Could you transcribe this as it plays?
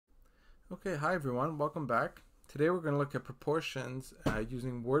Okay, hi everyone, welcome back. Today we're going to look at proportions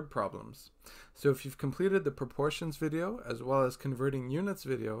using word problems. So if you've completed the proportions video as well as converting units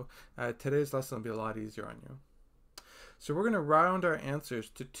video, today's lesson will be a lot easier on you. So we're going to round our answers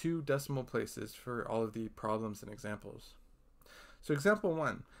to 2 decimal places for all of the problems and examples. So example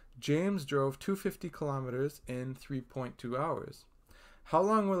 1, James drove 250 kilometers in 3.2 hours. How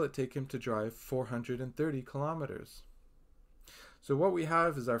long will it take him to drive 430 kilometers? So what we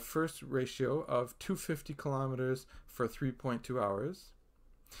have is our first ratio of 250 kilometers for 3.2 hours.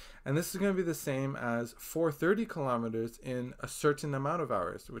 And this is going to be the same as 430 kilometers in a certain amount of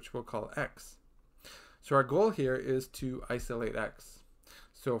hours, which we'll call x. So our goal here is to isolate x.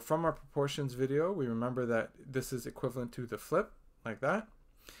 So from our proportions video, we remember that this is equivalent to the flip, like that.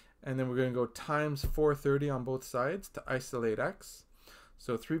 And then we're going to go times 430 on both sides to isolate x.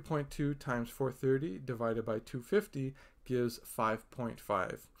 So 3.2 times 430 divided by 250 gives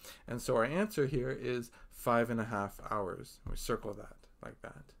 5.5. And so our answer here is 5.5 hours. We circle that like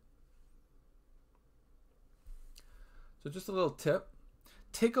that. So just a little tip.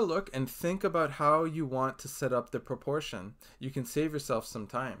 Take a look and think about how you want to set up the proportion. You can save yourself some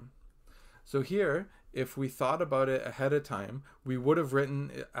time. So here, if we thought about it ahead of time, we would have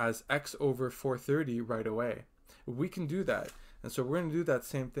written it as x over 430 right away. We can do that. And so we're going to do that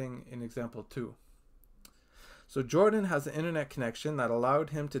same thing in example 2. So Jordan has an internet connection that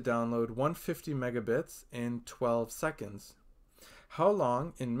allowed him to download 150 megabits in 12 seconds. How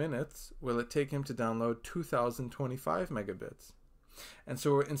long in minutes will it take him to download 2025 megabits? And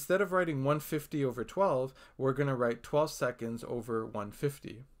so instead of writing 150 over 12, we're going to write 12 seconds over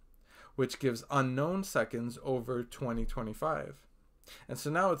 150, which gives unknown seconds over 2025. And so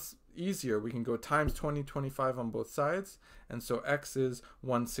now it's easier. We can go times 2025 on both sides, and so x is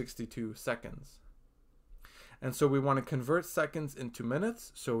 162 seconds. And so we want to convert seconds into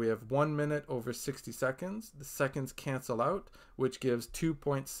minutes, so we have 1 minute over 60 seconds. The seconds cancel out, which gives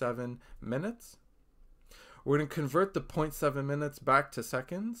 2.7 minutes. We're going to convert the 0.7 minutes back to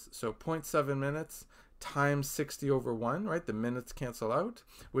seconds, so 0.7 minutes times 60 over 1, right? The minutes cancel out,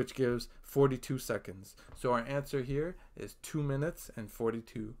 which gives 42 seconds. So our answer here is 2 minutes and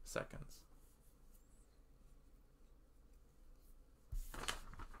 42 seconds.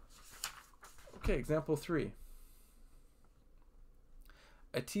 Okay, example 3.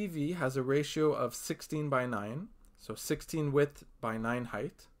 A TV has a ratio of 16 by 9, so 16 width by 9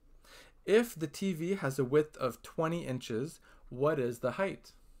 height. If the TV has a width of 20 inches, what is the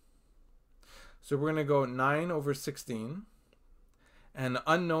height? So we're going to go 9 over 16, and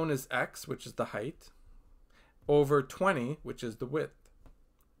unknown is x, which is the height, over 20, which is the width.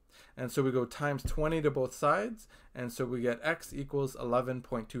 And so we go times 20 to both sides, and so we get x equals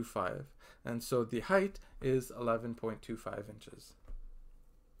 11.25. And so the height is 11.25 inches.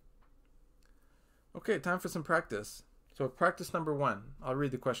 Okay, time for some practice. So practice number 1, I'll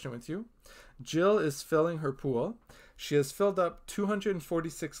read the question with you. Jill is filling her pool. She has filled up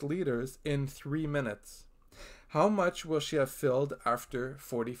 246 liters in 3 minutes. How much will she have filled after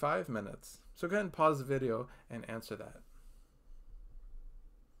 45 minutes? So go ahead and pause the video and answer that.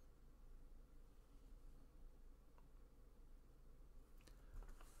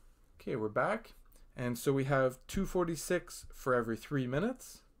 Okay, we're back. And so we have 246 for every 3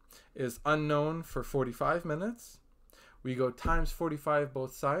 minutes is unknown for 45 minutes. We go times 45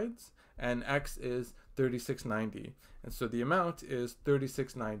 both sides, and x is 3690. And so the amount is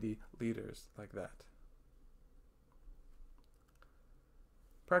 3690 liters, like that.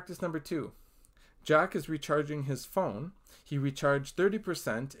 Practice number 2. Jack is recharging his phone. He recharged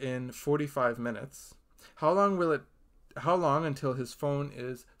 30% in 45 minutes. How long until his phone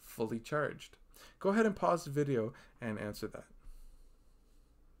is fully charged? Go ahead and pause the video and answer that.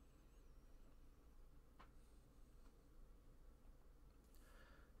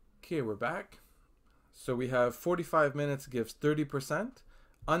 Okay, we're back. So we have 45 minutes gives 30%.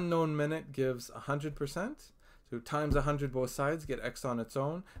 Unknown minute gives 100%. So times 100 both sides, get x on its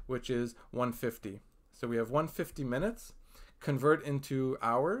own, which is 150. So we have 150 minutes. Convert into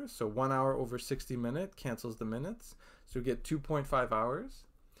hours. So 1 hour over 60 minutes cancels the minutes. So we get 2.5 hours.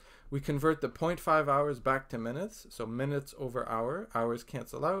 We convert the 0.5 hours back to minutes. So minutes over hour. Hours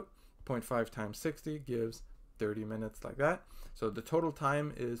cancel out. 0.5 times 60 gives 30 minutes, like that. So the total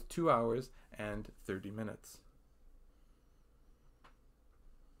time is 2 hours and 30 minutes.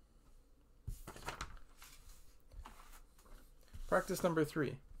 Practice number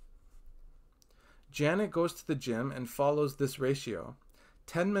 3. Janet goes to the gym and follows this ratio: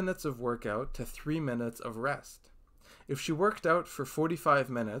 10 minutes of workout to 3 minutes of rest. If she worked out for 45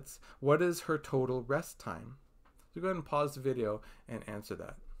 minutes, what is her total rest time? So go ahead and pause the video and answer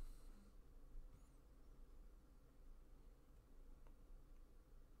that.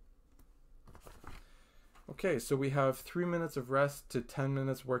 Okay, so we have 3 minutes of rest to 10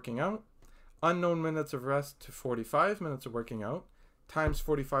 minutes working out, unknown minutes of rest to 45 minutes of working out, times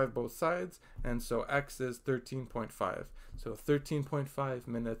 45 both sides, and so x is 13.5. So 13.5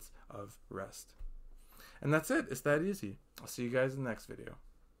 minutes of rest. And that's it. It's that easy. I'll see you guys in the next video.